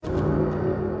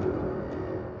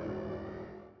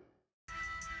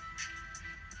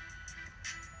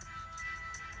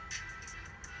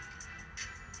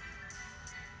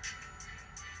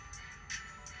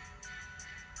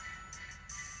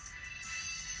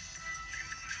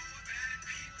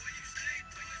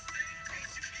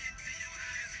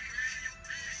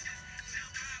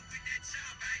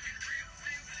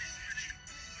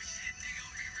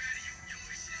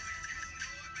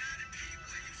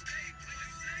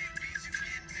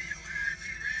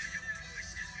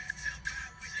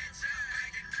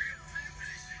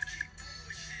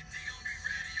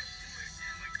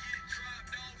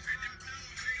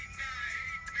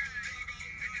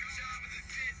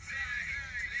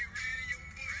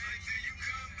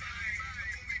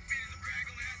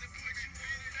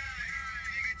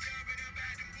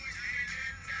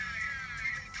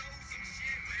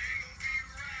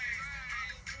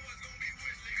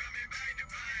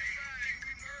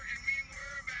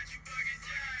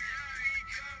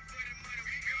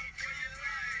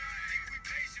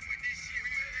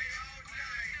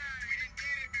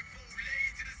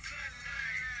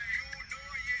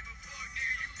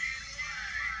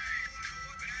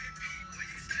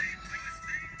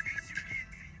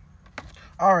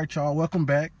All right, y'all. Welcome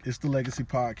back. It's the Legacy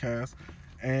Podcast,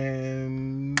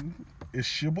 and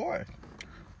it's your boy.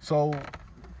 So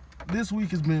this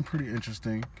week has been pretty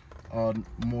interesting,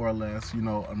 more or less.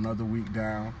 Another week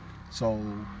down. So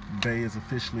Bay is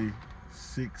officially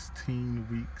 16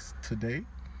 weeks today.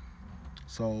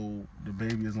 So the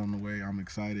baby is on the way. I'm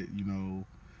excited.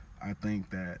 I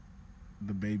think that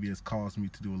the baby has caused me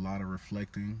to do a lot of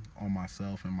reflecting on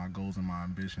myself and my goals and my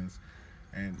ambitions,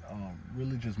 and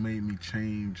really just made me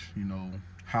change,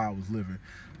 how I was living.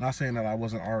 Not saying that I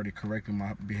wasn't already correcting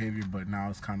my behavior, but now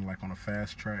it's kind of like on a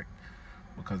fast track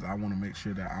because I want to make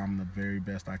sure that I'm the very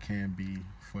best I can be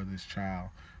for this child.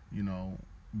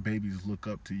 Babies look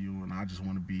up to you, and I just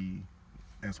want to be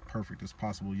as perfect as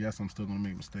possible. Yes, I'm still going to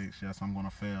make mistakes. Yes, I'm going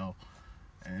to fail,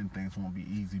 and things won't be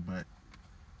easy, but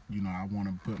I want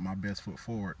to put my best foot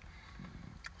forward.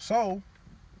 So,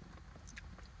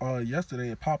 yesterday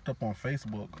it popped up on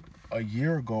Facebook. A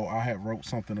year ago, I had wrote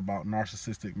something about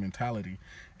narcissistic mentality,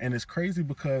 and it's crazy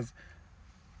because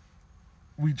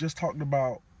we just talked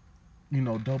about,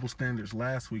 double standards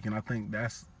last week, and I think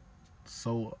that's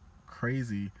so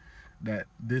crazy that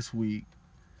this week,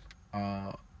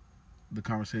 the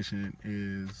conversation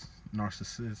is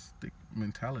narcissistic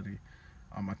mentality.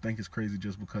 I think it's crazy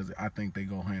just because I think they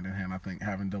go hand in hand. I think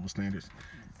having double standards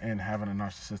and having a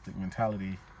narcissistic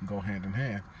mentality go hand in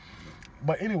hand.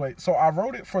 But anyway, so I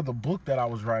wrote it for the book that I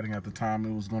was writing at the time.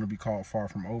 It was going to be called Far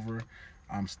From Over.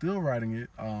 I'm still writing it.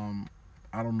 I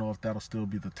don't know if that'll still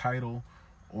be the title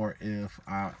or if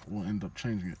I will end up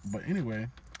changing it. But anyway,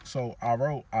 so I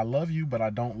wrote, I love you, but I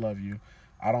don't love you.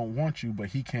 I don't want you, but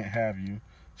he can't have you.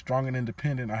 Strong and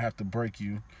independent, I have to break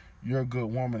you. You're a good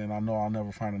woman, and I know I'll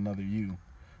never find another you.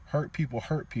 Hurt people.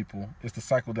 It's the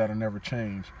cycle that'll never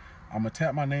change. I'm going to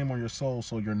tap my name on your soul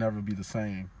so you'll never be the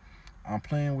same. I'm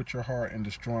playing with your heart and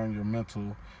destroying your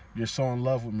mental. You're so in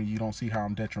love with me, you don't see how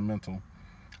I'm detrimental.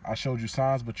 I showed you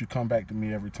signs, but you come back to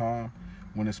me every time.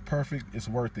 When it's perfect, it's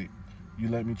worth it. You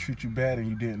let me treat you bad and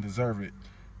you didn't deserve it.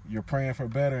 You're praying for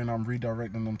better, and I'm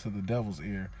redirecting them to the devil's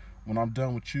ear. When I'm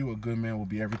done with you, a good man will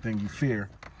be everything you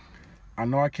fear. I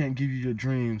know I can't give you your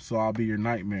dreams, so I'll be your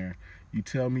nightmare. You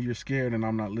tell me you're scared and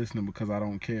I'm not listening because I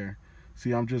don't care.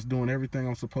 See, I'm just doing everything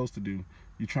I'm supposed to do.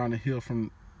 You're trying to heal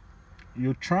from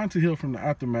the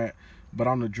aftermath, but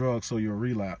I'm the drug, so you'll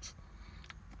relapse.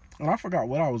 And I forgot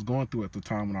what I was going through at the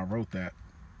time when I wrote that.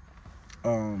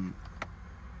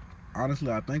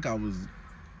 Honestly, I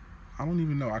don't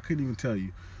even know. I couldn't even tell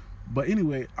you. But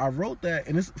anyway, I wrote that,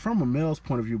 and it's from a male's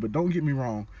point of view, but don't get me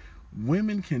wrong.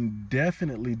 Women can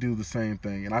definitely do the same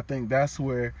thing, and I think that's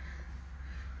where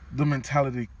the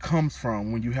mentality comes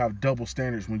from. When you have double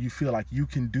standards, when you feel like you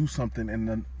can do something and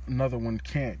then another one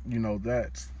can't,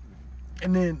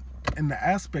 and then in the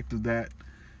aspect of that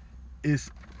is,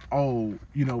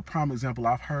 prime example,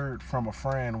 I've heard from a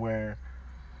friend where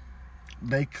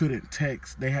they couldn't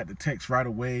text. They had to text right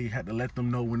away, had to let them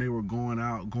know when they were going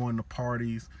out, going to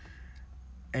parties,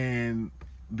 and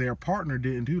their partner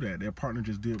didn't do that. Their partner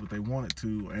just did what they wanted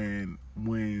to. And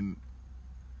when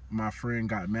my friend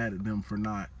got mad at them for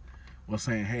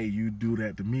saying, hey, you do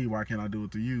that to me, why can't I do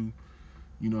it to you?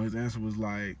 His answer was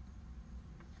like,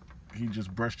 he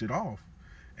just brushed it off.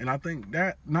 And I think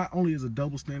that not only is a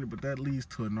double standard, but that leads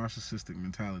to a narcissistic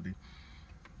mentality.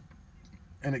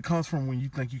 And it comes from when you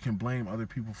think you can blame other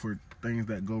people for things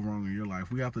that go wrong in your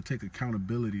life. We have to take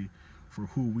accountability for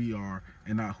who we are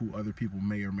and not who other people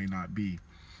may or may not be.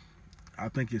 I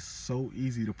think it's so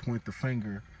easy to point the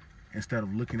finger instead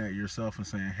of looking at yourself and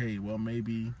saying, hey, well,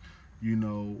 maybe,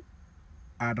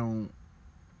 I don't,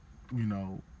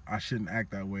 I shouldn't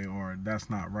act that way, or that's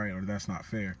not right, or that's not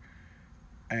fair.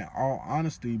 And all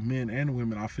honesty, men and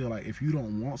women, I feel like if you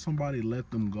don't want somebody,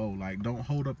 let them go. Like, don't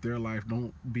hold up their life.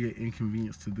 Don't be an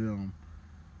inconvenience to them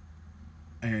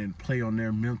and play on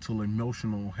their mental,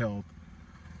 emotional health,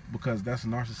 because that's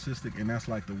narcissistic, and that's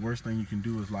like the worst thing you can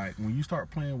do is like when you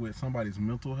start playing with somebody's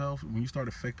mental health, when you start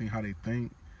affecting how they think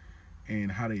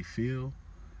and how they feel,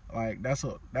 like that's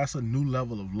a new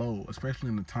level of low, especially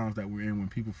in the times that we're in when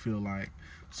people feel like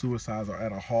suicides are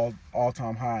at a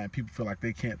all-time high and people feel like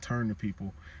they can't turn to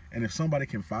people. And if somebody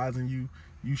confides in you,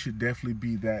 you should definitely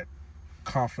be that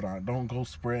confidant. Don't go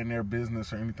spreading their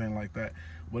business or anything like that.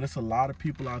 But it's a lot of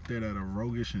people out there that are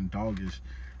roguish and doggish.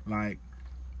 Like,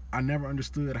 I never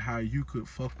understood how you could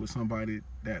fuck with somebody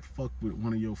that fucked with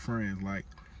one of your friends. Like,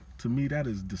 to me, that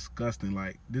is disgusting.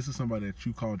 Like, this is somebody that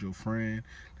you called your friend,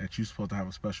 that you're supposed to have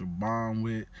a special bond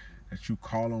with, that you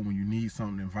call on when you need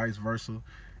something, and vice versa,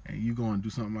 and you go and do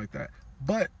something like that.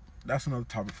 But that's another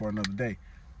topic for another day.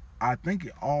 I think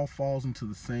it all falls into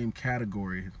the same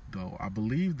category, though. I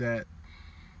believe that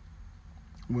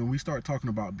when we start talking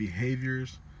about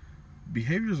behaviors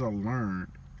are learned.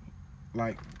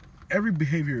 Like, every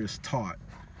behavior is taught.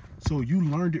 So you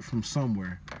learned it from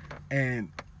somewhere. And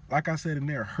like I said in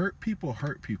there, hurt people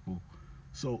hurt people.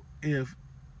 So if,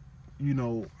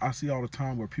 I see all the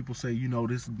time where people say,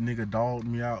 this nigga dogged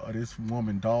me out, or this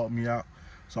woman dogged me out,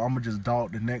 so I'm going to just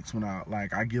dog the next one out.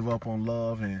 Like, I give up on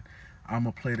love and I'm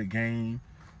going to play the game.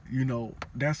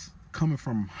 That's coming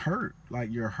from hurt. Like,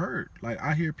 you're hurt. Like,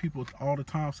 I hear people all the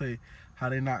time say how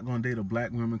they not going to date a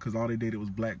black woman because all they dated was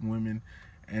black women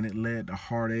and it led to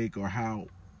heartache, or how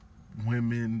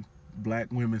black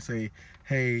women say,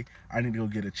 hey, I need to go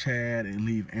get a Chad and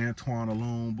leave Antoine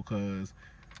alone because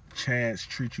Chads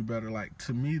treat you better. Like,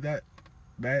 to me, that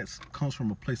comes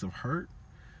from a place of hurt,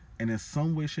 and in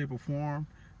some way, shape, or form,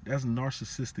 that's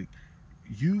narcissistic.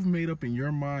 You've made up in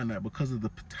your mind that because of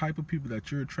the type of people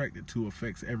that you're attracted to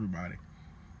affects everybody.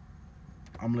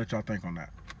 I'm gonna let y'all think on that.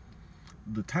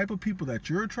 The type of people that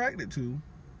you're attracted to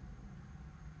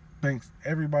thinks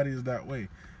everybody is that way.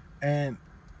 And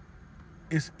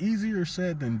it's easier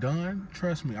said than done.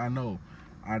 Trust me, I know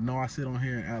I sit on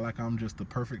here and act like I'm just the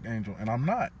perfect angel, and I'm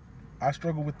not. I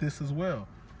struggle with this as well.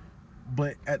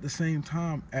 But at the same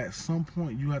time, at some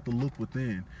point, you have to look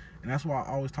within. And that's why I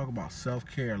always talk about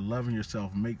self-care, loving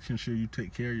yourself, making sure you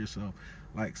take care of yourself.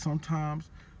 Like,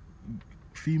 sometimes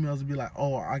females will be like,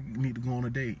 oh, I need to go on a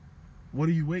date. What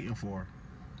are you waiting for?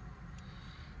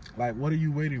 Like, what are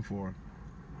you waiting for?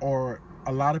 Or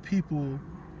a lot of people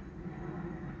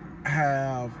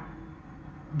have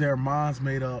their minds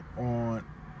made up on,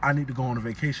 I need to go on a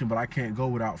vacation, but I can't go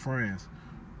without friends.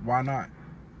 Why not?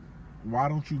 Why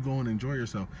don't you go and enjoy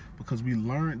yourself? Because we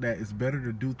learned that it's better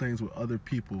to do things with other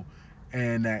people,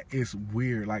 and that it's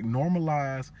weird. Like,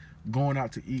 normalize going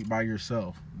out to eat by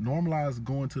yourself. Normalize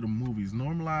going to the movies.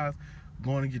 Normalize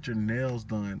going to get your nails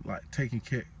done, like taking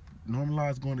care.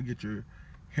 Normalize going to get your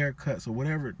haircuts or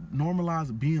whatever.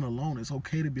 Normalize being alone. It's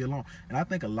okay to be alone. And I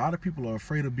think a lot of people are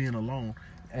afraid of being alone,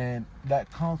 and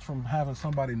that comes from having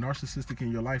somebody narcissistic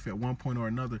in your life at one point or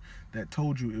another that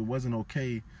told you it wasn't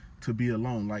okay to be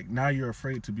alone. Like, now you're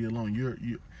afraid to be alone.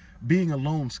 You being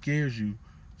alone scares you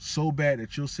so bad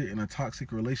that you'll sit in a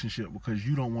toxic relationship because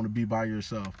you don't want to be by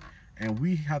yourself. And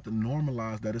we have to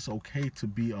normalize that it's okay to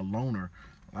be a loner.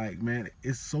 Like, man,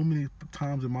 it's so many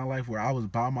times in my life where I was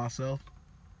by myself,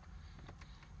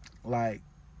 like,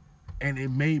 and it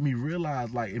made me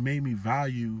realize, like, it made me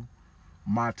value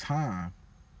my time.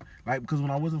 Like, because when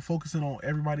I wasn't focusing on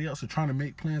everybody else or trying to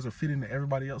make plans or fit into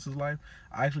everybody else's life,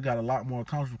 I actually got a lot more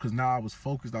accomplished because now I was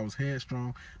focused, I was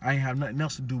headstrong, I ain't have nothing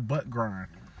else to do but grind.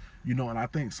 And I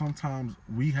think sometimes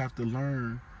we have to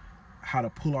learn how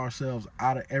to pull ourselves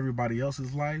out of everybody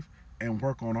else's life and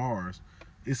work on ours.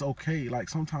 It's okay. Like,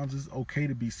 sometimes it's okay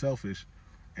to be selfish,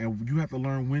 and you have to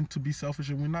learn when to be selfish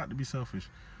and when not to be selfish.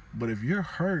 But if you're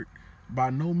hurt,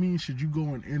 by no means should you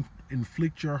go and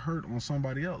inflict your hurt on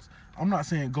somebody else. I'm not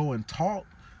saying go and talk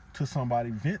to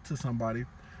somebody, vent to somebody,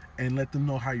 and let them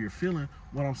know how you're feeling.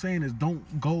 What I'm saying is,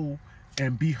 don't go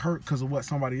and be hurt because of what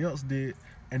somebody else did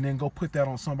and then go put that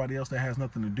on somebody else that has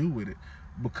nothing to do with it.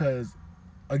 Because,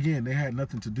 again, they had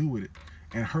nothing to do with it.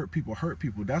 And hurt people hurt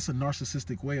people. That's a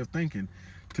narcissistic way of thinking.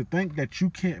 To think that you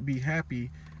can't be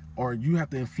happy or you have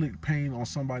to inflict pain on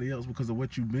somebody else because of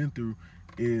what you've been through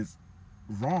is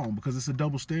wrong, because it's a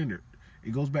double standard.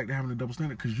 It goes back to having a double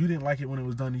standard because you didn't like it when it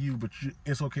was done to you, but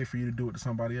it's okay for you to do it to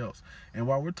somebody else. And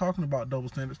while we're talking about double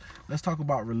standards, let's talk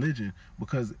about religion,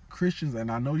 because Christians,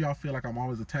 and I know y'all feel like I'm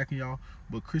always attacking y'all,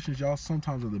 but Christians, y'all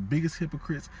sometimes are the biggest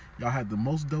hypocrites. Y'all have the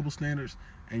most double standards,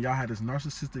 and y'all have this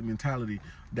narcissistic mentality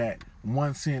that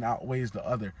one sin outweighs the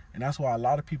other. And that's why a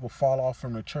lot of people fall off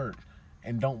from the church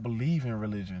and don't believe in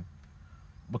religion,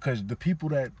 because the people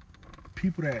that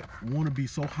want to be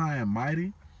so high and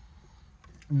mighty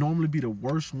normally be the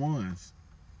worst ones.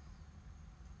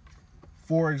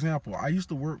 For example, I used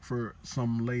to work for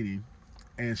some lady,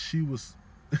 and she was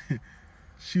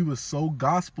she was so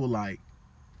gospel-like.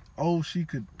 Oh, she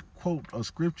could quote a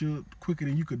scripture quicker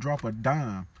than you could drop a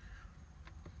dime.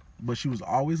 But she was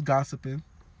always gossiping,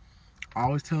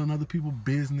 always telling other people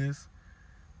business.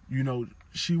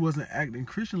 She wasn't acting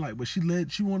Christian-like, but she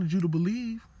wanted you to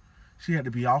believe she had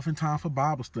to be off in time for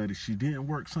Bible study. She didn't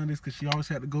work Sundays because she always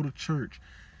had to go to church.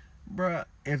 Bruh,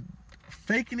 if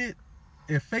faking it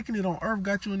on earth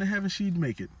got you into heaven, she'd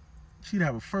make it. She'd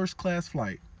have a first-class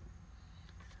flight.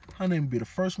 Her name would be the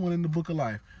first one in the book of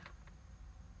life.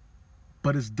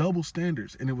 But it's double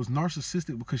standards, and it was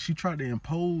narcissistic because she tried to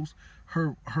impose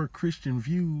her Christian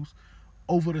views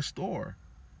over the store.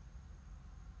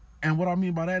 And what I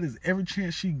mean by that is, every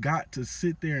chance she got to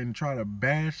sit there and try to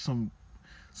bash some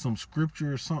some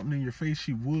scripture or something in your face,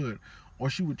 she would. Or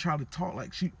she would try to talk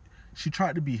like she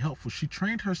tried to be helpful. She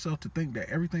trained herself to think that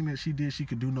everything that she did, she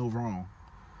could do no wrong.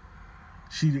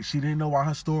 She didn't know why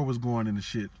her store was going in the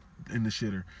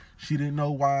shitter. She didn't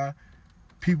know why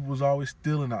people was always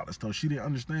stealing out the store. She didn't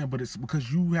understand. But it's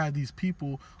because you have these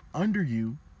people under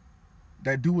you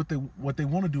that do what they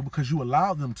want to do because you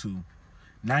allowed them to.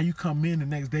 Now you come in the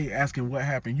next day asking what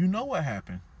happened. You know what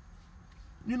happened.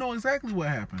 You know exactly what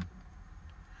happened.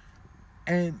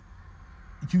 And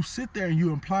you sit there and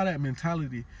you imply that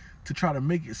mentality to try to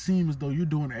make it seem as though you're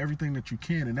doing everything that you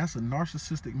can. And that's a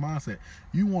narcissistic mindset.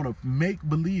 You want to make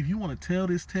believe, you want to tell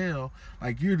this tale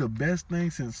like you're the best thing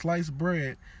since sliced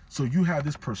bread. So you have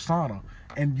this persona.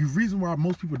 And the reason why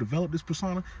most people develop this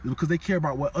persona is because they care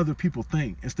about what other people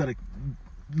think instead of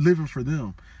living for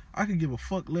them. I could give a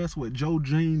fuck less what Joe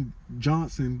Jane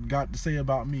Johnson got to say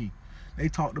about me. They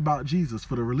talked about Jesus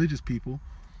for the religious people.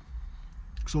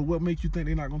 So what makes you think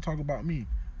they're not going to talk about me?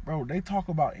 Bro, they talk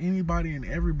about anybody and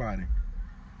everybody.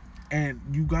 And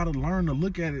you got to learn to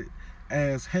look at it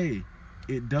as, hey,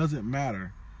 it doesn't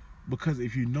matter. Because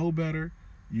if you know better,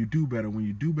 you do better. When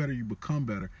you do better, you become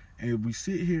better. And if we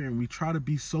sit here and we try to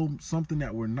be something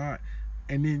that we're not,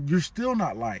 and then you're still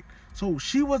not liked. So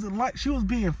she wasn't liked. She was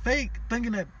being fake,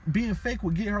 thinking that being fake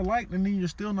would get her liked, and then you're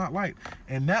still not liked.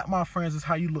 And that, my friends, is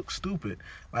how you look stupid.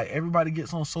 Like, everybody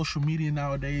gets on social media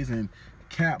nowadays and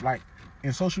cap. Like,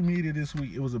 in social media this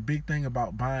week, it was a big thing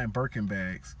about buying Birkin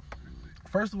bags.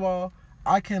 First of all,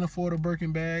 I can't afford a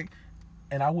Birkin bag,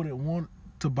 and I wouldn't want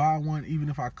to buy one even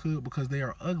if I could because they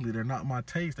are ugly. They're not my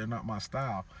taste. They're not my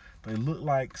style. They look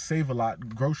like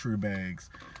Save-A-Lot grocery bags,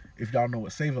 if y'all know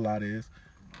what Save-A-Lot is.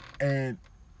 And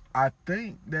I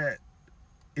think that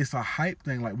it's a hype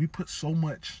thing. Like, we put so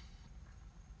much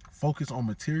focus on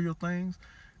material things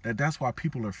that's why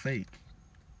people are fake.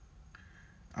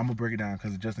 I'm gonna break it down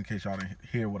because just in case y'all didn't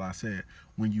hear what I said.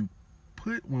 When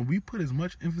we put as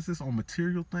much emphasis on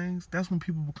material things, that's when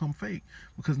people become fake,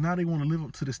 because now they want to live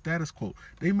up to the status quo.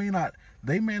 They may not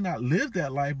live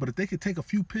that life, but if they could take a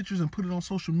few pictures and put it on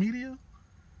social media,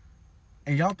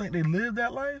 and y'all think they live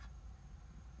that life,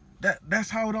 that's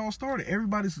how it all started.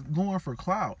 Everybody's going for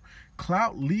clout.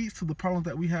 Clout leads to the problems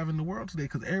that we have in the world today,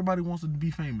 because everybody wants to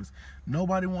be famous.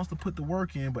 Nobody wants to put the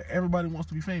work in, but everybody wants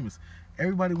to be famous.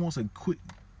 Everybody wants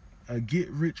a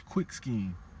get-rich-quick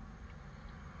scheme.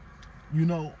 You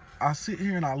know, I sit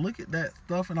here and I look at that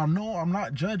stuff, and I know I'm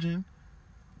not judging.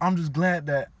 I'm just glad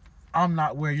that I'm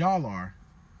not where y'all are.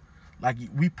 Like,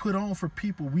 we put on for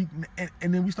people,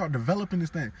 and then we start developing this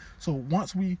thing. So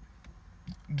once we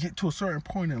get to a certain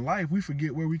point in life, we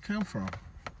forget where we come from.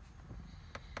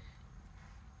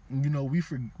 You know, we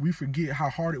forget how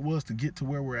hard it was to get to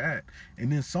where we're at.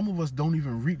 And then some of us don't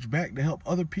even reach back to help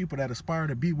other people that aspire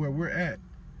to be where we're at.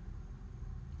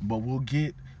 But we'll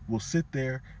sit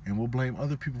there and we'll blame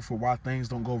other people for why things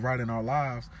don't go right in our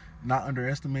lives, not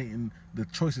underestimating the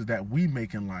choices that we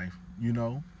make in life, you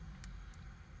know?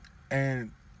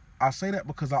 And I say that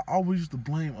because I always used to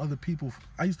blame other people.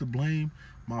 I used to blame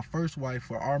my first wife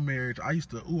for our marriage. I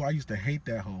used to hate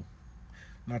that hoe.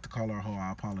 Not to call her a hoe,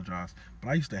 I apologize. But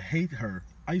I used to hate her.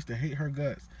 I used to hate her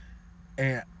guts.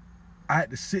 And I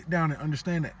had to sit down and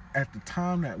understand that at the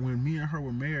time that when me and her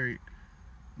were married,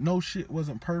 no shit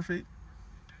wasn't perfect.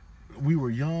 We were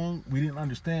young. We didn't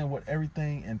understand what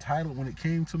everything entitled when it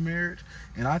came to marriage.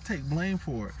 And I take blame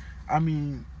for it. I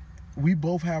mean, we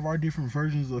both have our different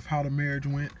versions of how the marriage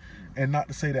went. And not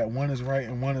to say that one is right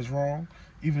and one is wrong,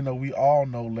 even though we all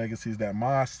know legacies that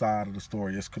my side of the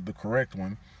story is the correct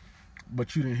one,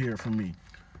 but you didn't hear it from me.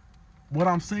 What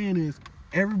I'm saying is,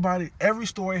 every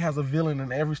story has a villain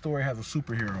and every story has a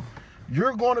superhero.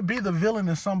 You're going to be the villain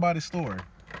in somebody's story.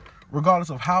 Regardless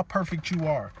of how perfect you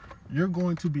are, you're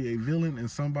going to be a villain in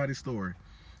somebody's story.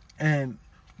 And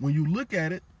when you look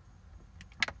at it,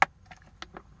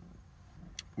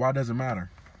 why does it matter?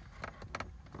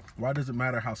 Why does it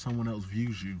matter how someone else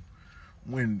views you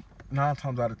when 9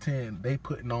 times out of 10 they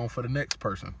putting on for the next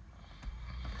person?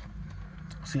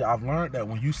 See, I've learned that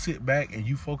when you sit back and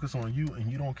you focus on you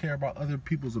and you don't care about other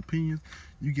people's opinions,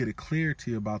 you get a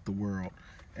clarity about the world.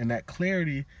 And that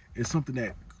clarity is something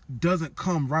that doesn't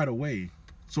come right away.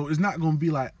 So it's not going to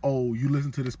be like, oh, you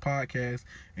listen to this podcast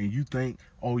and you think,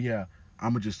 oh yeah,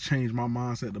 I'm going to just change my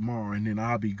mindset tomorrow and then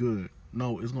I'll be good.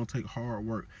 No, it's going to take hard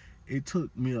work. It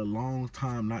took me a long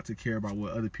time not to care about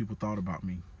what other people thought about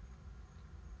me.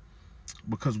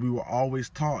 Because we were always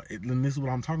taught, and this is what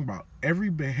I'm talking about, every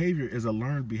behavior is a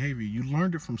learned behavior. You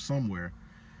learned it from somewhere.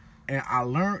 And I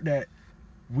learned that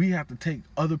we have to take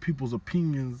other people's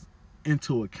opinions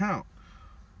into account.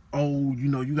 oh,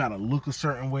 you gotta look a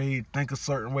certain way, think a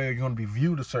certain way, or you're gonna be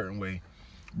viewed a certain way.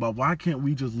 But why can't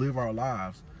we just live our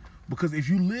lives? Because if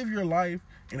you live your life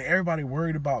and everybody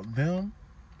worried about them,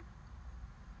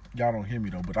 y'all don't hear me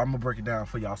though, but I'm gonna break it down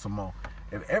for y'all some more.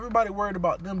 If everybody worried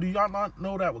about them, do y'all not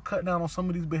know that would cut down on some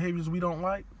of these behaviors we don't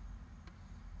like?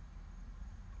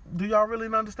 Do y'all really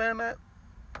understand that?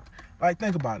 Like,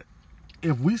 think about it.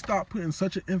 If we stop putting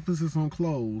such an emphasis on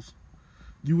clothes,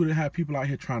 you would have had people out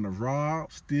here trying to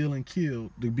rob, steal, and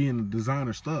kill to be in the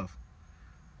designer stuff.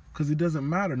 Because it doesn't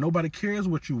matter. Nobody cares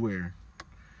what you wear.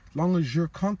 As long as you're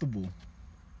comfortable.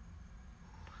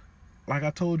 Like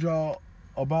I told y'all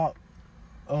about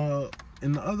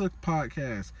in the other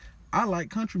podcast, I like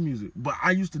country music. But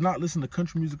I used to not listen to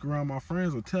country music around my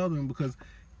friends or tell them because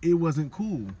it wasn't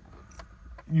cool.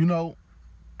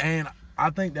 And I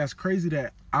think that's crazy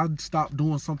that I stopped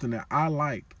doing something that I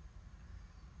liked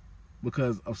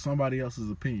because of somebody else's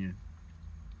opinion.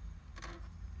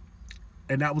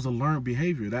 And that was a learned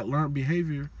behavior. That learned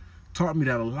behavior taught me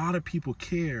that a lot of people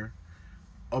care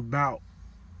about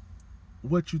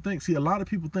what you think. See, a lot of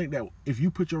people think that if you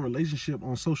put your relationship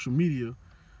on social media,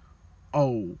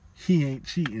 oh, he ain't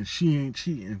cheating, she ain't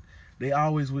cheating. They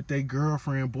always with their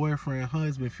girlfriend, boyfriend,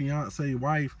 husband, fiance,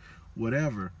 wife,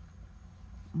 whatever.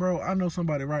 Bro, I know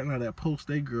somebody right now that posts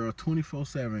their girl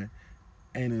 24/7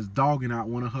 and is dogging out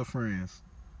one of her friends.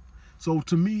 So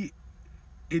to me,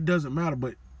 it doesn't matter,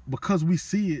 but because we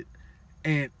see it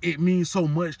and it means so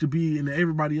much to be in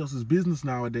everybody else's business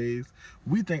nowadays,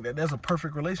 we think that that's a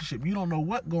perfect relationship. You don't know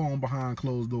what going on behind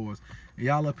closed doors. And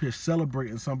y'all up here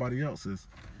celebrating somebody else's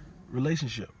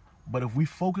relationship. But if we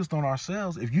focused on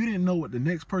ourselves, if you didn't know what the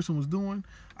next person was doing,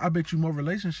 I bet you more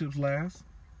relationships last.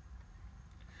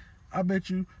 I bet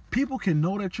you people can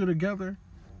know that you're together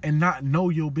and not know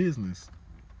your business.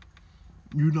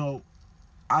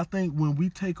 I think when we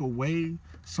take away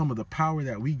some of the power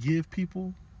that we give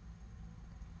people,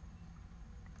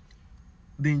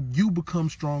 then you become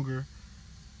stronger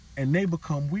and they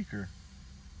become weaker.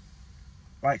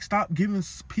 Like, stop giving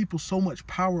people so much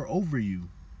power over you.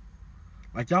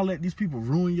 Like, y'all let these people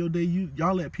ruin your day.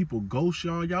 Y'all let people ghost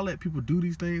y'all. Y'all let people do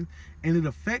these things, and it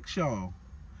affects y'all.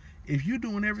 If you're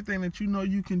doing everything that you know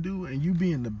you can do and you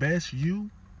being the best you,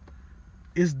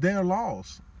 it's their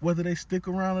loss, whether they stick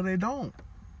around or they don't.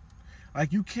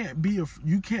 Like, you can't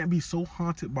be so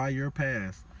haunted by your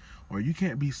past, or you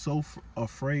can't be so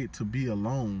afraid to be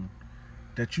alone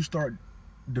that you start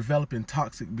developing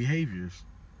toxic behaviors.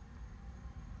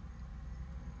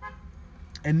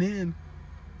 And then,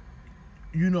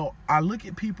 I look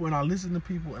at people and I listen to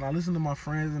people and I listen to my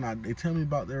friends and they tell me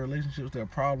about their relationships, their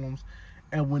problems.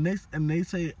 And when they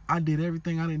say I did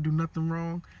everything, I didn't do nothing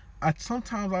wrong,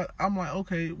 I'm like,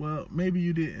 okay, well, maybe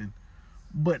you didn't.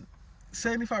 But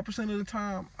 75% of the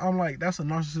time, I'm like, that's a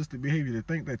narcissistic behavior to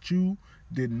think that you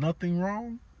did nothing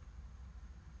wrong,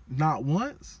 not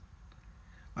once.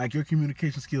 Like, your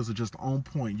communication skills are just on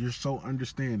point. You're so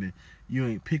understanding. You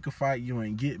ain't pick a fight. You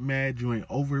ain't get mad. You ain't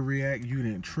overreact. You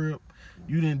didn't trip.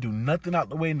 You didn't do nothing out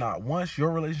the way, not once.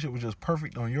 Your relationship was just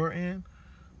perfect on your end.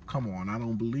 Come on, I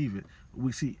don't believe it.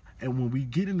 We see, and when we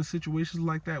get into situations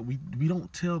like that, we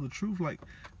don't tell the truth. Like,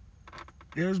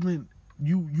 there's been,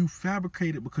 you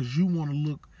fabricate it because you want to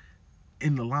look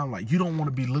in the limelight. You don't want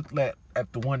to be looked at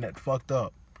the one that fucked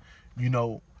up.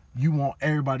 You want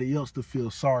everybody else to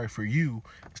feel sorry for you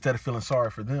instead of feeling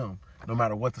sorry for them, no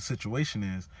matter what the situation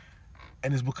is.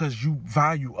 And it's because you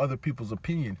value other people's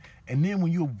opinion. And then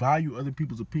when you value other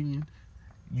people's opinion,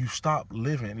 you stop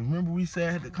living. And remember we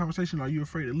said the conversation, are you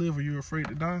afraid to live or you're afraid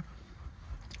to die?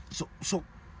 So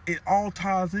it all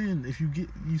ties in. If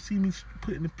you see me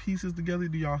putting the pieces together,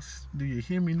 do you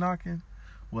hear me knocking?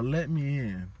 Well, let me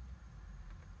in.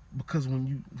 Because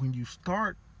when you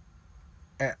start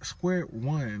at square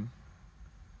one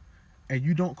and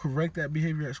you don't correct that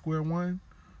behavior at square one,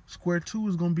 square two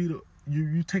is going to be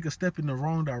you take a step in the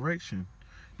wrong direction.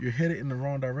 You're headed in the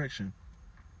wrong direction.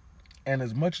 And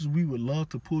as much as we would love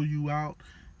to pull you out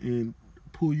and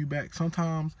pull you back,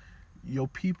 sometimes your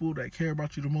people that care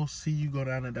about you the most see you go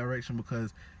down that direction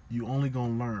because you only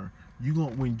gonna learn.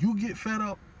 When you get fed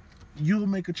up, you'll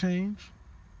make a change.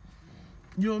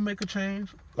 You'll make a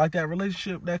change. Like that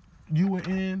relationship that you were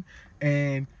in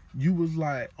and you was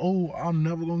like, oh, I'm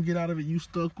never gonna get out of it. You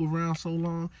stuck around so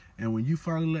long, and when you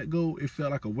finally let go, it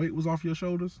felt like a weight was off your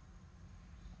shoulders.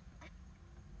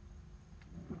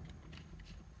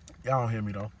 Y'all don't hear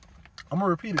me though. I'm gonna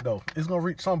repeat it though. It's gonna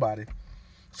reach somebody.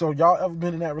 So y'all ever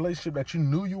been in that relationship that you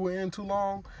knew you were in too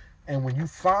long, and when you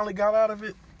finally got out of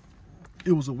it,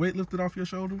 it was a weight lifted off your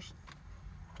shoulders?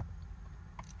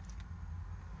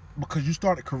 Because you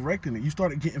started correcting it. You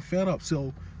started getting fed up.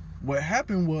 So What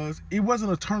happened was, it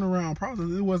wasn't a turnaround process.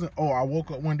 It wasn't, oh, I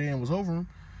woke up one day and was over him.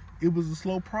 It was a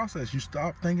slow process. You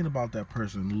stop thinking about that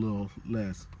person a little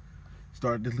less.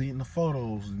 Start deleting the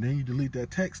photos, and then you delete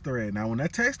that text thread. Now, when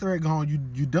that text thread gone,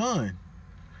 you done.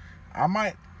 I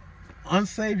might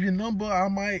unsave your number. I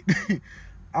might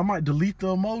I might delete the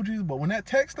emojis, but when that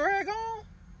text thread gone,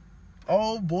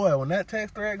 oh boy, when that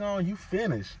text thread gone, you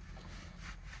finished.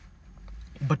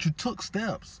 But you took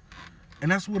steps.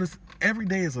 And that's what it's, every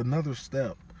day is another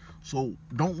step. So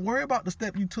don't worry about the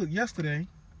step you took yesterday.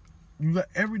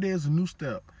 Every day is a new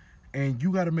step. And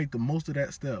you got to make the most of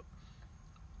that step.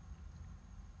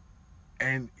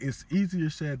 And it's easier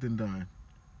said than done.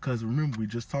 Because remember, we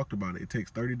just talked about it. It takes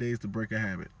 30 days to break a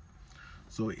habit.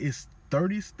 So it's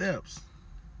 30 steps.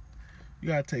 You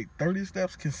got to take 30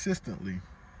 steps consistently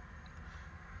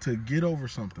to get over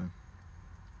something.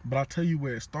 But I'll tell you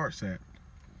where it starts at.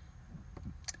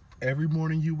 Every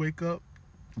morning you wake up,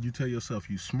 you tell yourself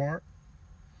you smart.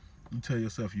 You tell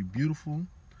yourself you beautiful.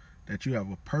 That you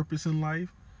have a purpose in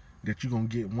life. That you're going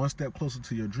to get one step closer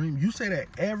to your dream. You say that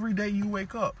every day you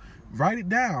wake up. Write it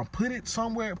down. Put it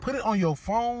somewhere. Put it on your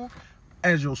phone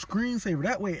as your screensaver.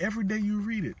 That way, every day you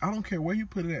read it. I don't care where you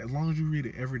put it at, as long as you read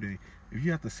it every day. If you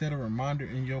have to set a reminder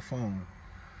in your phone,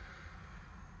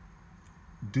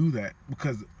 do that.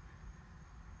 Because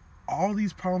all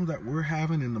these problems that we're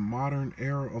having in the modern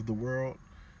era of the world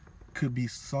could be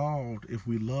solved if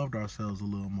we loved ourselves a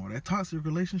little more. That toxic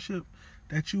relationship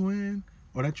that you in,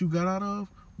 or that you got out of,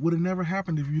 would have never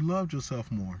happened if you loved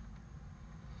yourself more.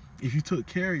 If you took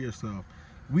care of yourself.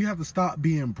 We have to stop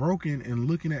being broken and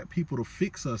looking at people to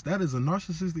fix us. That is a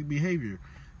narcissistic behavior.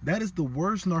 That is the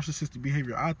worst narcissistic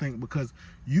behavior, I think, because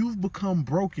you've become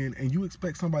broken and you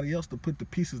expect somebody else to put the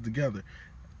pieces together.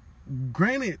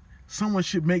 Granted, someone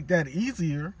should make that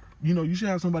easier. You know, you should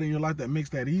have somebody in your life that makes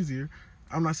that easier.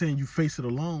 I'm not saying you face it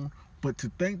alone, but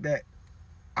to think that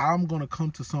I'm going to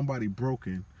come to somebody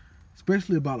broken,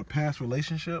 especially about a past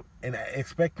relationship, and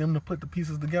expect them to put the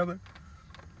pieces together,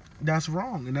 that's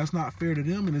wrong, and that's not fair to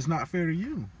them, and it's not fair to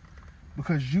you,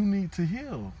 because you need to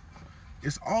heal.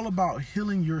 It's all about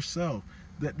healing yourself.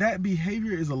 That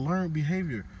behavior is a learned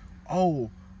behavior. Oh,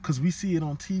 because we see it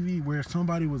on TV where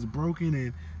somebody was broken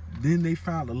and then they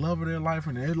found the love of their life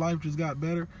and their life just got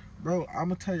better. Bro, I'm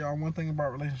going to tell y'all one thing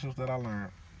about relationships that I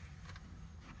learned,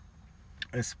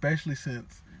 especially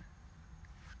since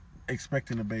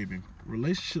expecting a baby.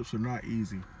 Relationships are not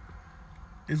easy.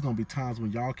 It's going to be times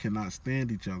when y'all cannot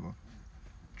stand each other.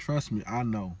 Trust me, I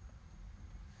know.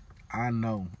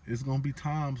 It's going to be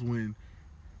times when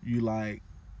you like,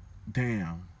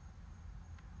 damn.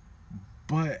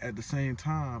 But at the same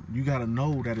time, you got to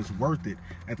know that it's worth it.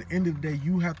 At the end of the day,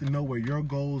 you have to know where your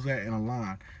goals at and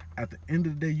align. At the end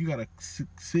of the day, you got to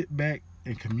sit back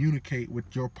and communicate with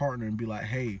your partner and be like,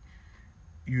 hey,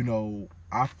 you know,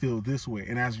 I feel this way.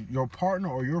 And as your partner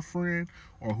or your friend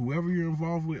or whoever you're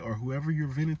involved with or whoever you're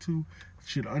venting to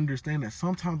should understand that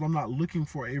sometimes I'm not looking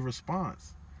for a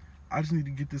response. I just need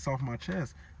to get this off my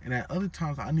chest. And at other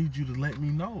times, I need you to let me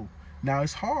know. Now,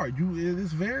 it's hard.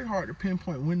 It's very hard to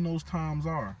pinpoint when those times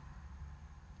are.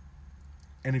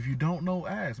 And if you don't know,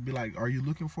 ask. Be like, are you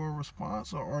looking for a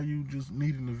response or are you just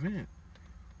needing a vent?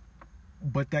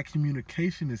 But that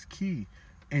communication is key.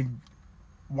 And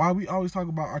why we always talk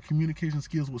about our communication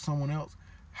skills with someone else,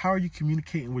 how are you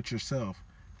communicating with yourself?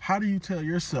 How do you tell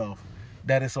yourself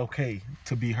that it's okay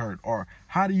to be hurt? Or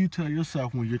how do you tell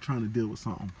yourself when you're trying to deal with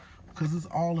something? Because it's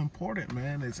all important,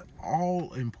 man. It's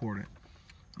all important.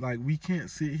 Like, we can't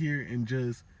sit here and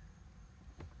just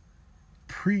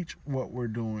preach what we're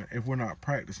doing if we're not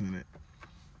practicing it.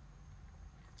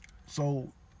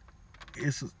 So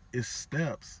it's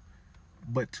steps.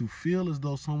 But to feel as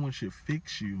though someone should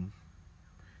fix you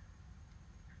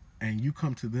and you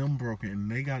come to them broken and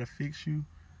they got to fix you,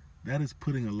 that is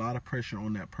putting a lot of pressure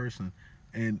on that person.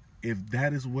 And if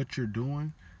that is what you're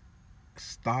doing,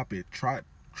 stop it.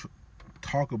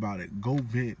 Talk about it. Go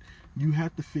vent. You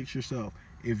have to fix yourself.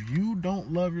 If you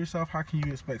don't love yourself, how can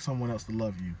you expect someone else to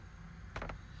love you?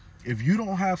 If you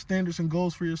don't have standards and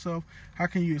goals for yourself, how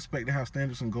can you expect to have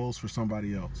standards and goals for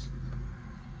somebody else?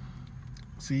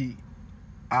 See,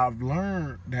 I've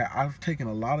learned that I've taken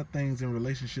a lot of things in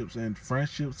relationships and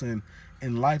friendships and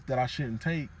in life that I shouldn't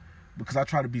take because I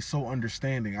try to be so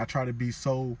understanding. I try to be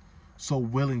so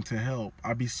willing to help.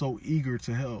 I be so eager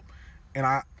to help. And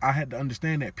I had to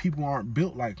understand that people aren't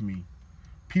built like me.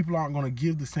 People aren't going to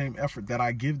give the same effort that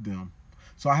I give them.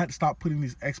 So I had to stop putting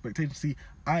these expectations. See,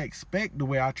 I expect the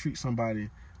way I treat somebody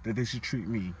that they should treat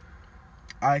me.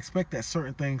 I expect that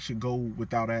certain things should go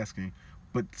without asking.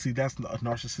 But see, that's a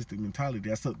narcissistic mentality.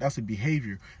 That's a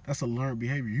behavior. That's a learned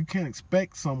behavior. You can't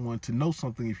expect someone to know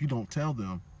something if you don't tell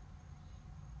them.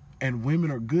 And women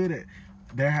are good at,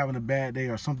 they're having a bad day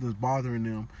or something's bothering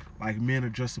them, like men are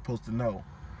just supposed to know.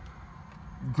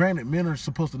 Granted, men are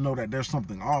supposed to know that there's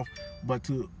something off, but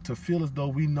to feel as though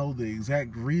we know the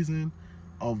exact reason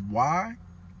of why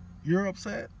you're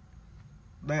upset,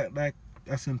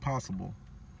 that's impossible.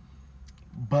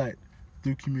 But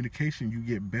through communication, you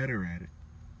get better at it.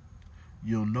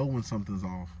 You'll know when something's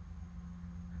off.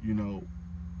 You know,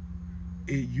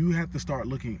 you have to start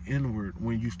looking inward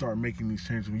when you start making these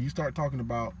changes. When you start talking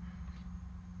about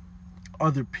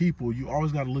other people, you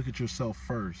always got to look at yourself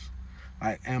first.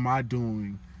 Like, am I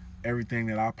doing everything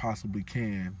that I possibly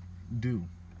can do?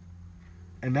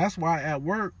 And that's why at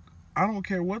work, I don't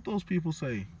care what those people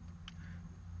say.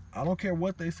 I don't care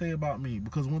what they say about me,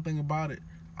 because one thing about it,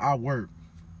 I work.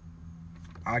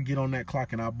 I get on that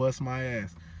clock and I bust my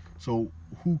ass. So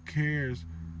who cares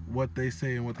what they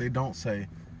say and what they don't say?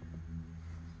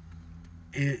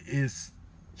 It is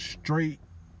straight.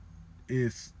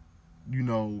 It's, you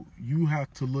know, you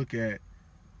have to look at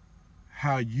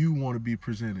how you want to be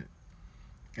presented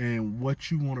and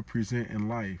what you want to present in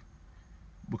life.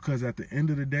 Because at the end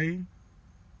of the day,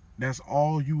 that's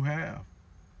all you have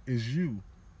is you.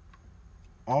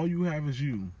 All you have is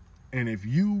you. And if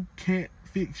you can't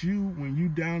fix you when you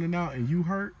down and out and you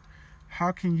hurt,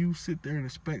 how can you sit there and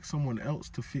expect someone else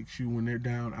to fix you when they're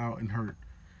down, out, and hurt?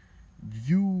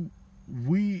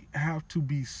 We have to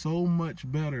be so much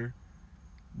better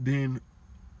than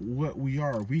what we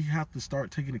are. We have to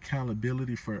start taking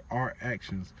accountability for our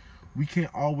actions. We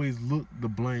can't always look the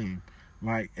blame.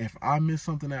 Like, if I miss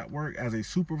something at work as a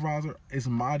supervisor, it's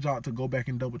my job to go back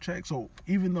and double check. So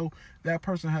even though that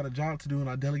person had a job to do and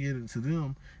I delegated it to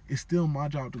them, it's still my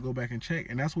job to go back and check.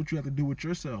 And that's what you have to do with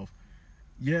yourself.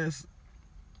 Yes,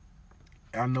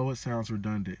 I know it sounds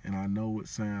redundant, and I know it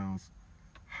sounds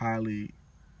highly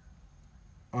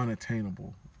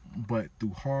unattainable, but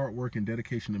through hard work and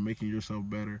dedication to making yourself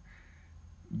better,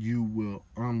 you will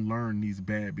unlearn these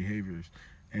bad behaviors.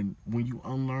 And when you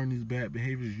unlearn these bad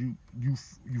behaviors, you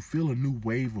feel a new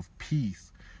wave of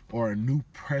peace or a new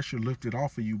pressure lifted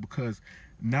off of you, because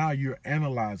now you're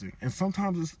analyzing. And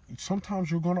sometimes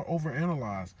you're going to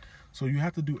overanalyze. So you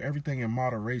have to do everything in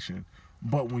moderation.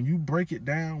 But when you break it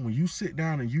down, when you sit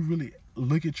down and you really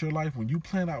look at your life, when you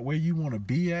plan out where you want to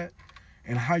be at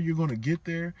and how you're going to get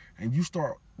there, and you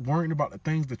start worrying about the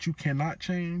things that you cannot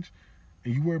change,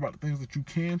 and you worry about the things that you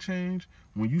can change,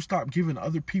 when you stop giving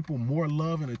other people more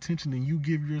love and attention than you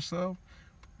give yourself,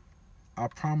 I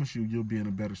promise you, you'll be in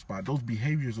a better spot. Those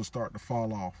behaviors will start to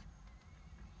fall off.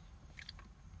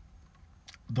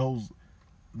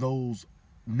 Those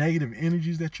negative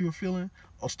energies that you're feeling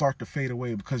will start to fade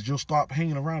away, because you'll stop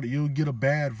hanging around it. You'll get a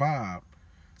bad vibe.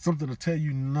 Something to tell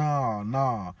you,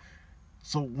 nah.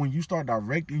 So when you start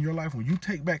directing your life, when you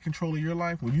take back control of your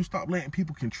life, when you stop letting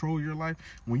people control your life,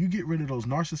 when you get rid of those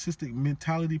narcissistic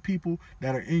mentality people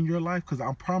that are in your life, because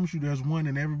I promise you there's one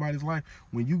in everybody's life,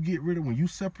 when you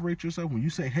separate yourself, when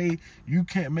you say, hey, you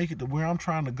can't make it to where I'm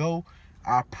trying to go,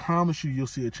 I promise you'll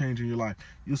see a change in your life.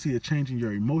 You'll see a change in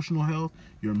your emotional health,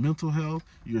 your mental health,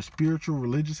 your spiritual,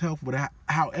 religious health. But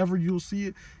however you'll see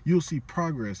it, you'll see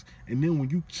progress. And then when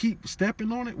you keep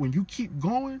stepping on it, when you keep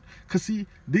going, because see,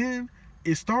 then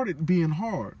it started being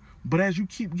hard. But as you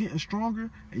keep getting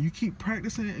stronger and you keep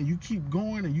practicing and you keep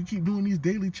going and you keep doing these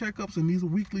daily checkups and these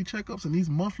weekly checkups and these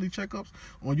monthly checkups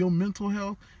on your mental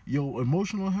health, your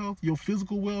emotional health, your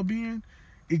physical well-being,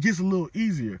 it gets a little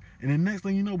easier. And the next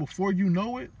thing you know, before you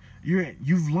know it,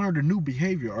 you've learned a new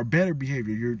behavior or better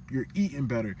behavior. You're eating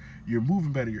better, you're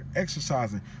moving better, you're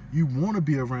exercising. You want to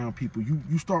be around people.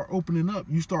 You start opening up.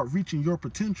 You start reaching your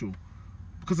potential.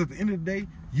 Because at the end of the day,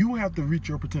 you have to reach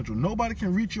your potential. Nobody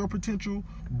can reach your potential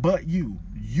but you.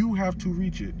 You have to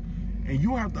reach it. And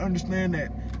you have to understand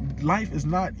that life is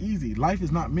not easy. Life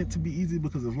is not meant to be easy,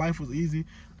 because if life was easy,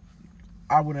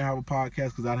 I wouldn't have a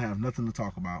podcast, because I'd have nothing to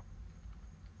talk about.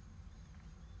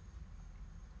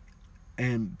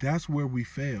 And that's where we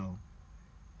fail.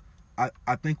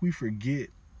 I think we forget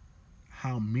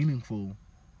how meaningful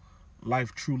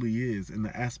life truly is in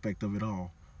the aspect of it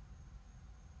all.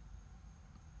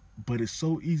 But it's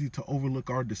so easy to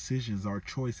overlook our decisions, our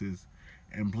choices,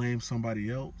 and blame somebody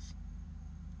else,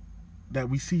 that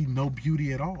we see no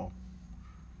beauty at all.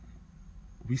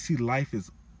 We see life as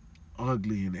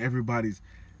ugly and everybody's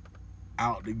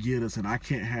out to get us, and I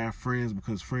can't have friends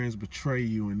because friends betray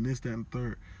you and this, that, and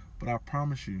third. But I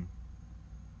promise you,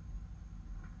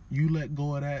 you let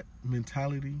go of that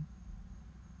mentality,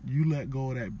 you let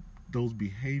go of those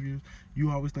behaviors,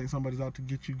 you always think somebody's out to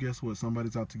get you. Guess what?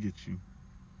 Somebody's out to get you.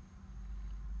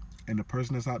 And the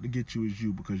person that's out to get you is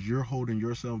you, because you're holding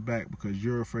yourself back because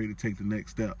you're afraid to take the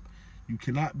next step. You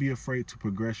cannot be afraid to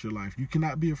progress your life. You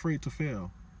cannot be afraid to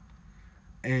fail.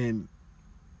 And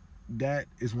that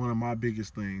is one of my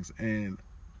biggest things. And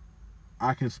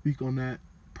I can speak on that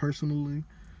personally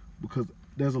because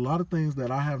there's a lot of things that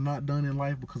I have not done in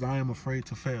life because I am afraid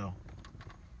to fail.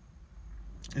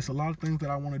 It's a lot of things that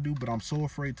I want to do, but I'm so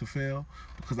afraid to fail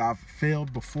because I've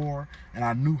failed before and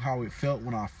I knew how it felt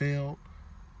when I failed.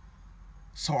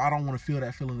 So I don't want to feel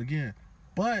that feeling again.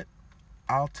 But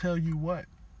I'll tell you what,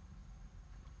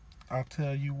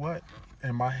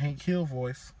 in my Hank Hill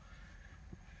voice,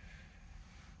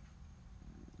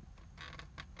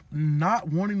 not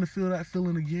wanting to feel that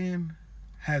feeling again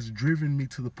has driven me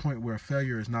to the point where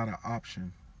failure is not an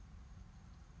option.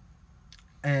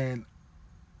 And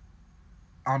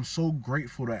I'm so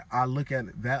grateful that I look at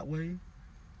it that way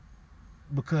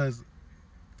because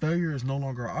failure is no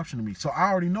longer an option to me. So I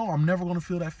already know I'm never going to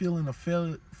feel that feeling of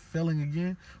failing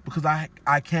again because I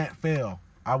can't fail.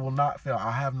 I will not fail.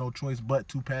 I have no choice but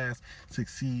to pass,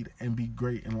 succeed, and be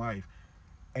great in life.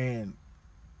 And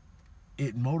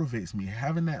it motivates me.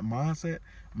 Having that mindset,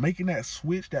 making that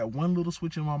switch, that one little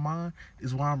switch in my mind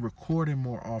is why I'm recording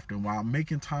more often, why I'm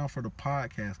making time for the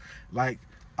podcast. Like,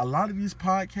 a lot of these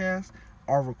podcasts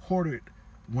are recorded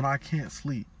when I can't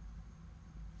sleep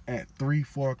at 3,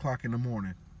 4 o'clock in the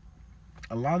morning.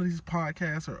 A lot of these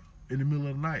podcasts are in the middle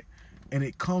of the night. And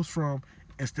it comes from,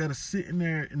 instead of sitting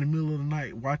there in the middle of the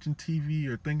night watching TV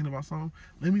or thinking about something,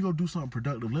 let me go do something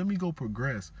productive. Let me go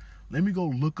progress. Let me go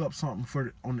look up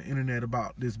something on the internet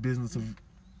about this business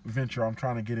venture I'm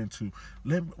trying to get into.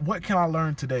 What can I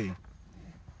learn today?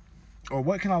 Or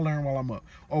what can I learn while I'm up?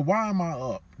 Or why am I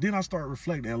up? Then I start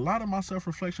reflecting. And a lot of my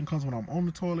self-reflection comes when I'm on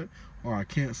the toilet or I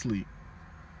can't sleep.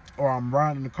 Or I'm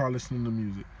riding in the car listening to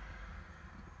music.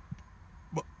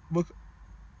 But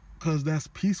because that's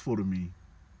peaceful to me.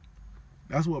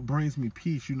 That's what brings me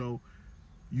peace. You know,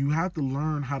 you have to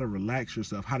learn how to relax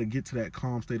yourself, how to get to that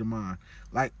calm state of mind.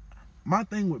 Like, my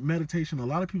thing with meditation, a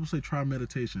lot of people say try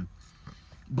meditation.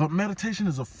 But meditation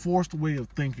is a forced way of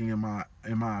thinking in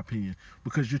my opinion.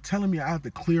 Because you're telling me I have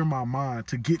to clear my mind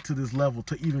to get to this level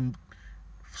to even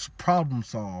problem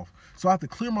solve. So I have to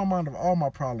clear my mind of all my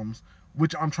problems,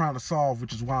 which I'm trying to solve,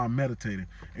 which is why I'm meditating.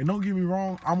 And don't get me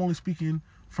wrong, I'm only speaking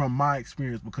from my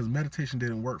experience because meditation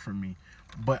didn't work for me.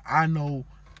 But I know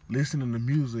listening to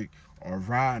music or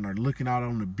riding or looking out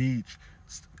on the beach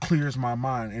clears my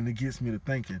mind and it gets me to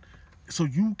thinking. So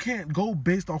you can't go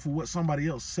based off of what somebody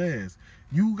else says.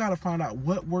 You got to find out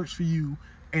what works for you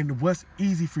and what's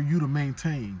easy for you to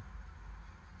maintain.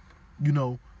 You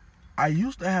know, I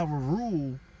used to have a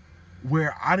rule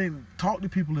where I didn't talk to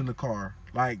people in the car.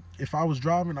 Like, if I was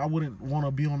driving, I wouldn't want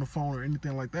to be on the phone or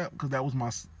anything like that because that was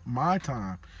my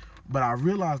time. But I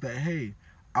realized that, hey,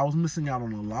 I was missing out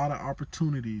on a lot of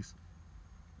opportunities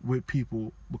with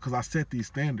people because I set these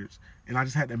standards and I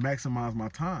just had to maximize my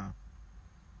time.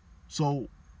 So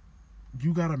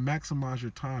you got to maximize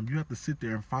your time. You have to sit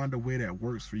there and find a way that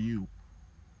works for you.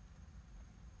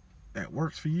 That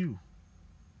works for you.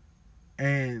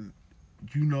 And,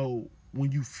 you know,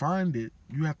 when you find it,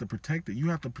 you have to protect it. You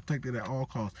have to protect it at all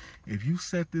costs. If you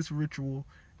set this ritual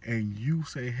and you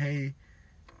say, hey,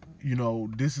 you know,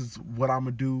 this is what I'm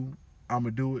going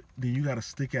to do it, then you got to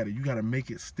stick at it. You got to make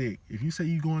it stick. If you say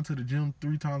you go into the gym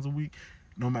 3 times a week,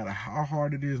 no matter how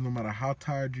hard it is, no matter how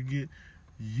tired you get,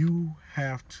 you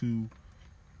have to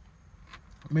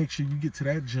make sure you get to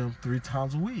that gym 3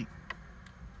 times a week.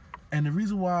 And the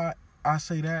reason why I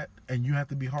say that, and you have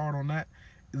to be hard on that,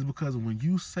 is because when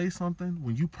you say something,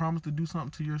 when you promise to do something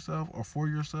to yourself or for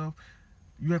yourself,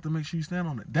 you have to make sure you stand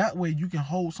on it. That way you can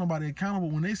hold somebody accountable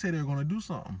when they say they're going to do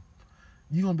something.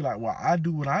 You're going to be like, well, I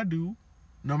do what I do,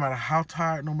 no matter how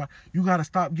tired, you got to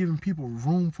stop giving people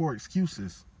room for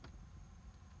excuses.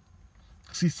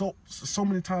 See, so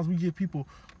many times we give people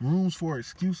rooms for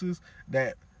excuses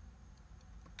that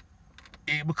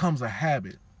it becomes a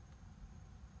habit.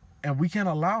 And we can't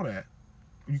allow that.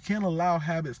 You can't allow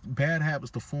bad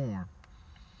habits to form.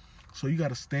 So you got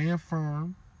to stand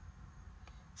firm,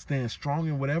 stand strong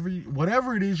in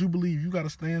whatever it is you believe. You got to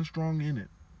stand strong in it.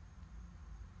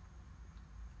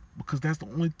 Because that's the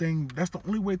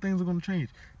only way things are going to change.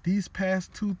 These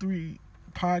past 2-3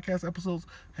 podcast episodes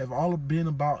have all been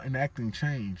about enacting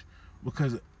change.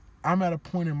 Because I'm at a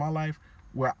point in my life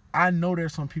where I know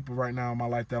there's some people right now in my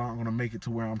life that aren't going to make it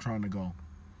to where I'm trying to go.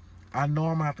 I know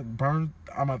I'm going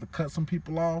to have to cut some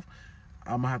people off.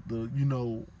 I'm going to have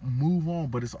to, move on.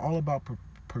 But it's all about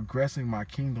progressing my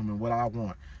kingdom and what I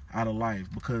want out of life,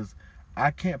 because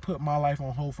I can't put my life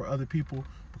on hold for other people,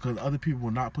 because other people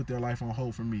will not put their life on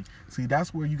hold for me. See,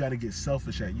 that's where you got to get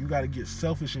selfish at. You got to get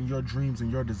selfish in your dreams and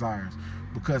your desires,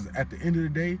 because at the end of the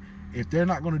day, if they're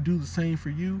not going to do the same for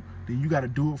you, then you got to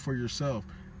do it for yourself.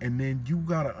 And then you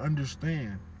got to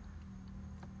understand,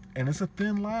 and it's a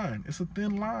thin line. It's a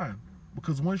thin line,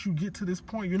 because once you get to this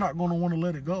point, you're not going to want to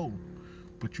let it go.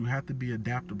 But you have to be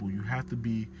adaptable. You have to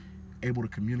be able to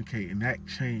communicate and act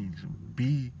change.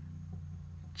 Be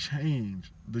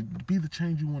change. Be the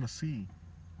change you want to see.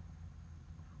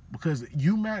 Because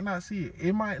you might not see it.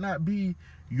 It might not be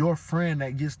your friend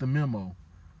that gets the memo,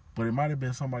 but it might have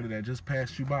been somebody that just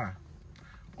passed you by.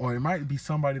 Or it might be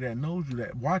somebody that knows you,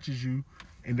 that watches you,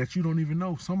 and that you don't even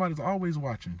know. Somebody's always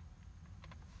watching.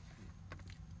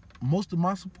 Most of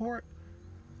my support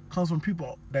comes from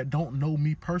people that don't know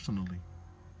me personally.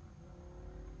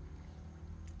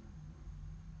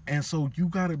 And so you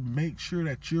got to make sure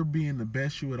that you're being the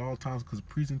best you at all times, because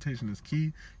presentation is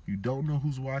key. You don't know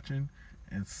who's watching,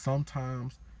 and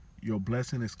sometimes your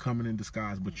blessing is coming in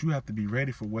disguise, but you have to be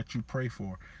ready for what you pray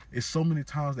for. It's so many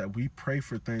times that we pray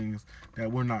for things that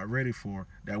we're not ready for,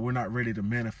 that we're not ready to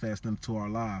manifest into our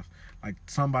lives. Like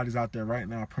somebody's out there right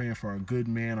now praying for a good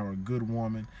man or a good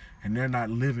woman, and they're not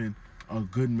living a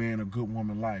good man or good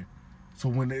woman life. So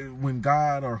when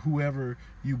God or whoever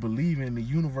you believe in, the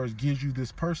universe gives you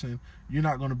this person, you're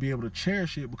not going to be able to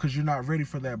cherish it, because you're not ready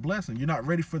for that blessing. You're not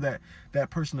ready for that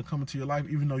person to come into your life,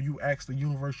 even though you asked the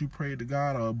universe, you prayed to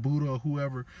God or Buddha or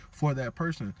whoever for that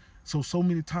person. So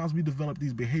many times we develop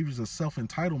these behaviors of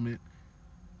self-entitlement,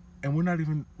 and we're not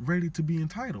even ready to be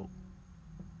entitled.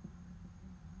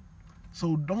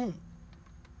 So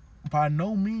by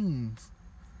no means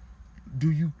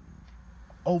do you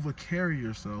over carry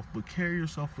yourself, but carry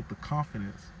yourself with the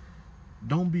confidence.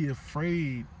 Don't be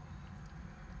afraid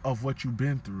of what you've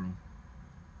been through.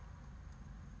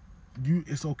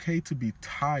 It's okay to be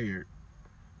tired,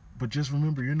 but just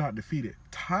remember, you're not defeated.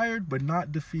 Tired but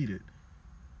not defeated.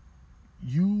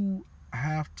 You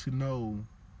have to know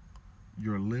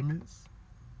your limits,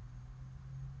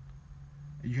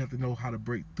 and you have to know how to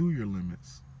break through your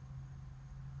limits.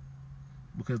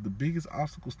 Because the biggest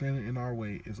obstacle standing in our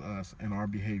way is us and our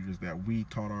behaviors that we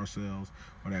taught ourselves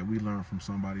or that we learned from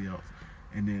somebody else.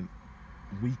 And then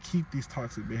we keep these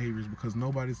toxic behaviors because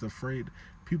nobody's afraid.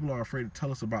 People are afraid to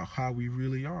tell us about how we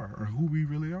really are or who we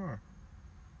really are,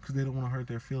 because they don't want to hurt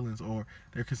their feelings, or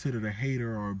they're considered a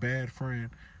hater or a bad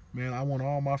friend. Man, I want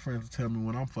all my friends to tell me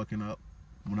when I'm fucking up,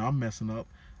 when I'm messing up.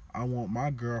 I want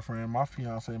my girlfriend, my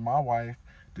fiance, my wife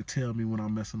to tell me when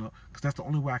I'm messing up, because that's the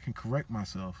only way I can correct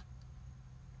myself.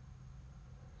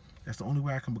 That's the only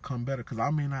way I can become better, because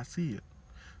I may not see it.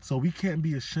 So we can't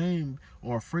be ashamed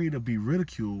or afraid to be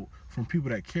ridiculed from people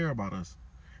that care about us.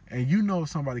 And you know if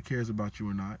somebody cares about you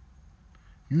or not.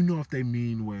 You know if they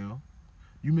mean well.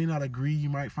 You may not agree, you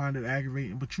might find it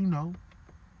aggravating, but you know.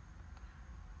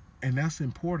 And that's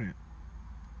important.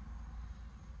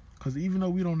 Because even though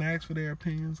we don't ask for their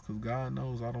opinions, because God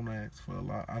knows I don't ask for a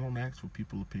lot. I don't ask for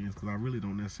people's opinions because I really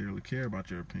don't necessarily care about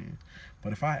your opinion.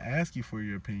 But if I ask you for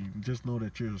your opinion, just know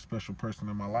that you're a special person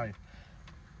in my life.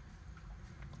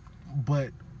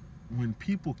 But when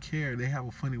people care, they have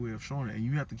a funny way of showing it, and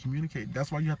you have to communicate.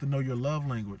 That's why you have to know your love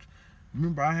language.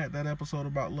 Remember, I had that episode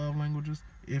about love languages?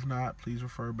 If not, please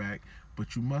refer back.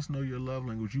 But you must know your love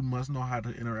language. You must know how to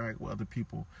interact with other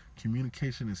people.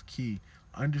 Communication is key.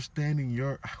 Understanding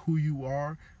who you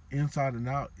are inside and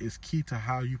out is key to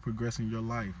how you progress in your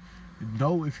life.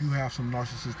 Know if you have some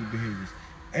narcissistic behaviors.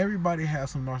 Everybody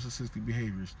has some narcissistic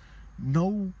behaviors.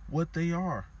 Know what they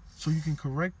are so you can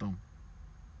correct them.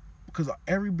 Because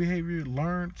every behavior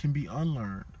learned can be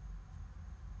unlearned.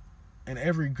 And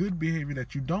every good behavior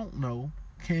that you don't know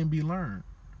can be learned.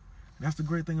 And that's the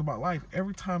great thing about life.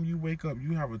 Every time you wake up,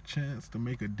 you have a chance to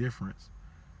make a difference.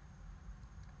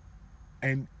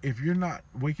 And if you're not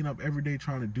waking up every day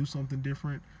trying to do something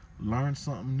different, learn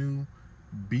something new,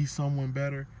 be someone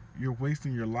better, you're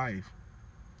wasting your life.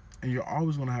 And you're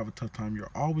always going to have a tough time.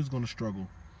 You're always going to struggle.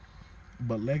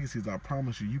 But legacies, I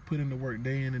promise you, you put in the work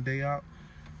day in and day out,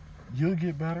 you'll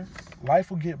get better. Life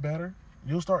will get better.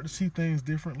 You'll start to see things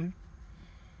differently.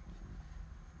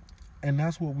 And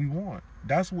that's what we want.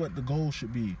 That's what the goal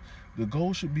should be. The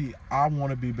goal should be, I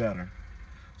want to be better.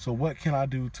 So what can I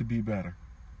do to be better?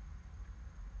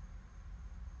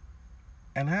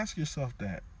 And ask yourself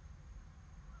that.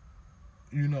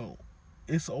 You know,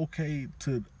 it's okay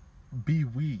to be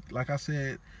weak. Like I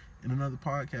said in another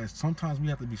podcast, sometimes we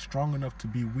have to be strong enough to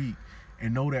be weak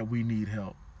and know that we need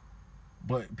help.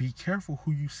 But be careful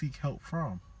who you seek help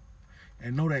from.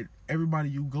 And know that everybody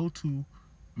you go to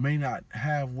may not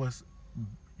have what's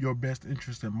your best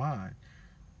interest in mind.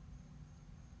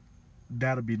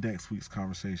 That'll be next week's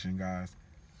conversation, guys.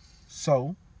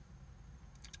 So,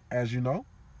 as you know,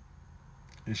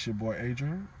 it's your boy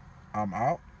Adrian. I'm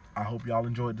out. I hope y'all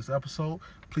enjoyed this episode.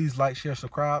 Please like, share,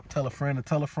 subscribe, tell a friend to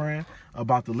tell a friend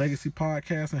about the Legacy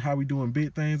Podcast and how we doing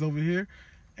big things over here.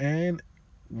 And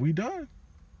we done.